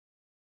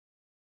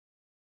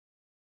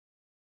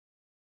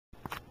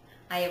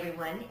Hi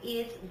everyone,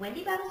 it's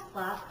Wendy Battles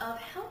Plus of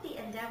Healthy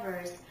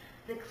Endeavors,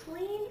 the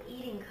clean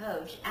eating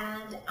coach,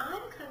 and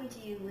I'm coming to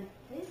you with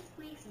this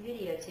week's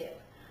video tip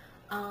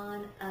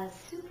on a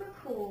super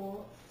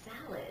cool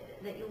salad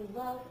that you'll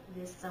love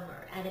this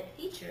summer. And it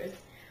features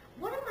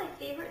one of my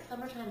favorite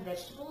summertime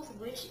vegetables,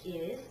 which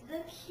is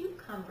the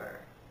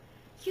cucumber.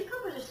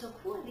 Cucumbers are so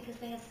cool because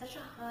they have such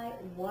a high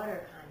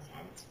water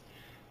content,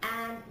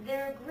 and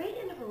they're great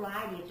in a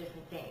variety of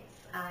different things.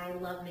 I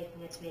love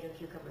making a tomato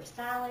cucumber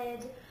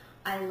salad.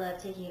 I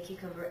love taking a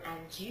cucumber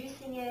and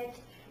juicing it,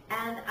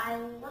 and I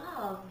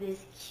love this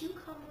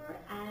cucumber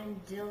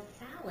and dill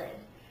salad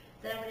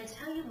that I'm going to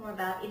tell you more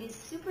about. It is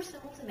super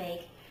simple to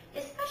make,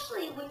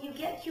 especially when you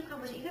get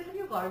cucumbers either from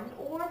your garden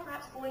or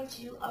perhaps going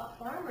to a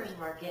farmer's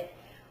market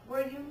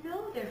where you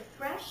know they're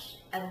fresh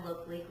and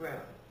locally grown.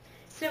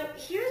 So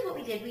here's what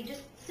we did. We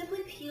just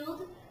simply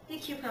peeled the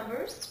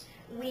cucumbers.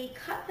 We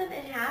cut them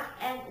in half,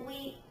 and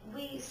we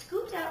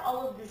scooped out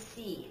all of the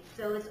seeds.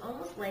 So it's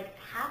almost like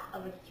half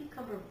of a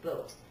cucumber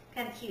boat.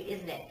 Kind of cute,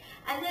 isn't it?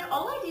 And then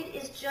all I did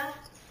is just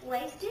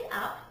sliced it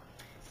up.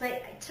 So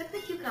I took the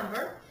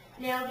cucumber.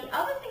 Now the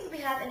other things we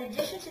have in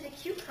addition to the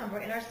cucumber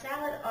in our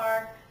salad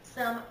are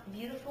some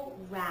beautiful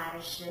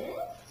radishes,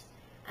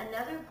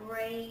 another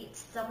great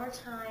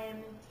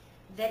summertime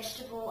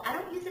vegetable. I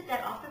don't use it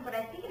that often, but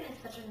I think it has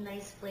such a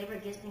nice flavor.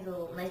 It gives things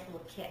a nice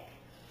little kick.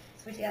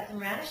 So we got some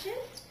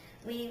radishes.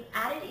 We've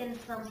added in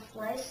some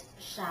sliced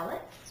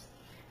shallots,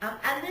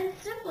 and then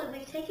simply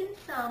we've taken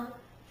some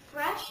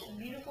fresh,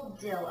 beautiful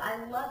dill.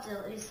 I love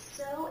dill. It is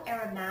so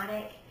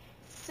aromatic,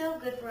 so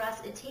good for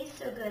us. It tastes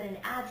so good and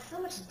adds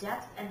so much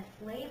depth and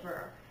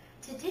flavor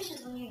to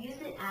dishes when you use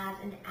it as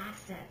an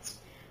accent.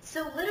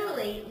 So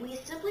literally, we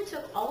simply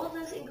took all of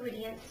those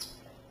ingredients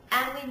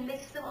and we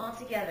mixed them all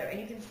together. And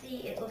you can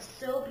see it looks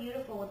so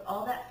beautiful with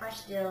all that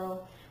fresh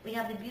dill. We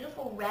have the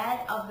beautiful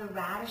red of the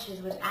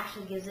radishes, which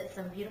actually gives it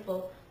some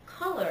beautiful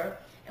color,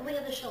 and we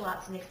have the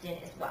shallots mixed in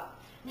as well.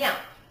 Now,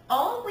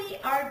 all we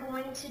are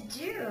going to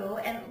do,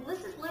 and this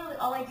is literally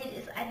all I did,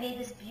 is I made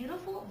this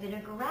beautiful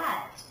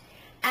vinaigrette.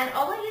 And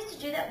all I used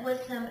to do that was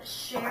some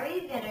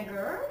sherry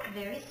vinegar,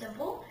 very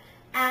simple,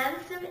 and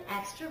some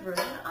extra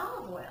virgin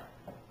olive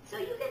oil. So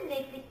you can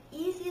make the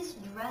easiest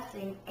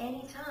dressing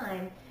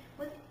anytime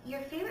with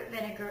your favorite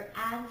vinegar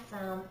and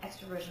some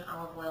extra virgin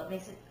olive oil. It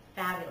makes it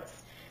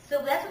fabulous.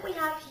 So that's what we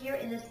have here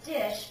in this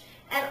dish.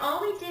 And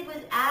all we did was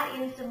add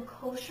in some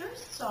kosher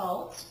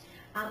salt,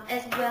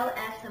 as well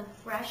as some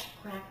fresh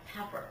cracked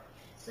pepper.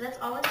 So that's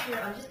all in here.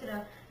 I'm just going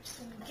to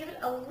give it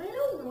a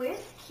little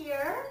whisk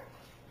here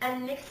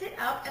and mix it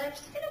up. And I'm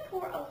just going to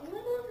pour a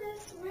little of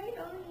this right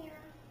on here.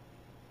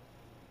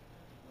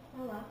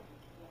 Voila.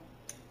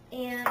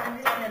 And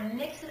I'm just going to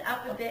mix it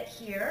up a bit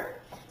here.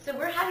 So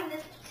we're having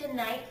this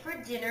tonight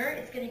for dinner.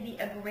 It's going to be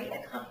a great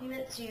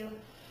accompaniment to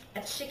a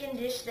chicken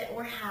dish that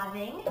we're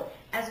having,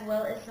 as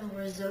well as some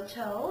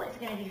risotto. It's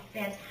going to be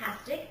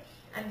fantastic.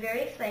 I'm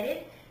very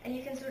excited, and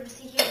you can sort of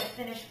see here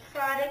the finished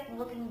product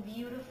looking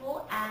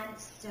beautiful and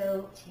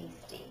so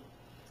tasty.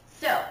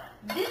 So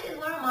this is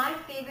one of my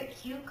favorite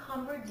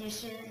cucumber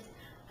dishes.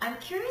 I'm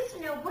curious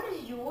to know, what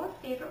is your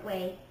favorite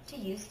way to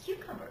use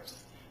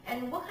cucumbers?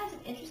 And what kinds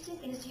of interesting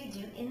things do you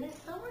do in the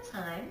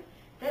summertime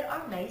that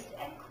are nice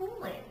and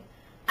cooling?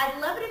 I'd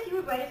love it if you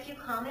would write a few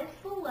comments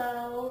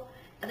below.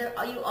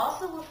 You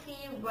also will see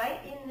right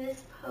in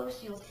this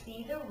post, you'll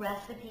see the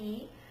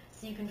recipe,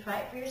 so you can try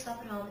it for yourself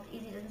at home. It's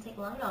easy, it doesn't take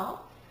long at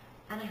all,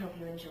 and I hope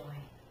you enjoy.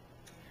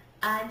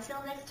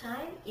 Until next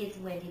time, it's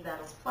Wendy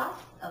Battles Plus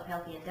of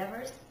Healthy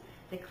Endeavors,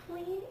 the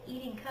clean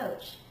eating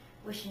coach,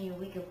 wishing you a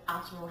week of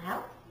optimal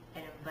health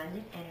and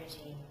abundant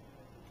energy.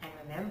 And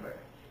remember,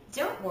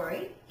 don't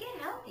worry,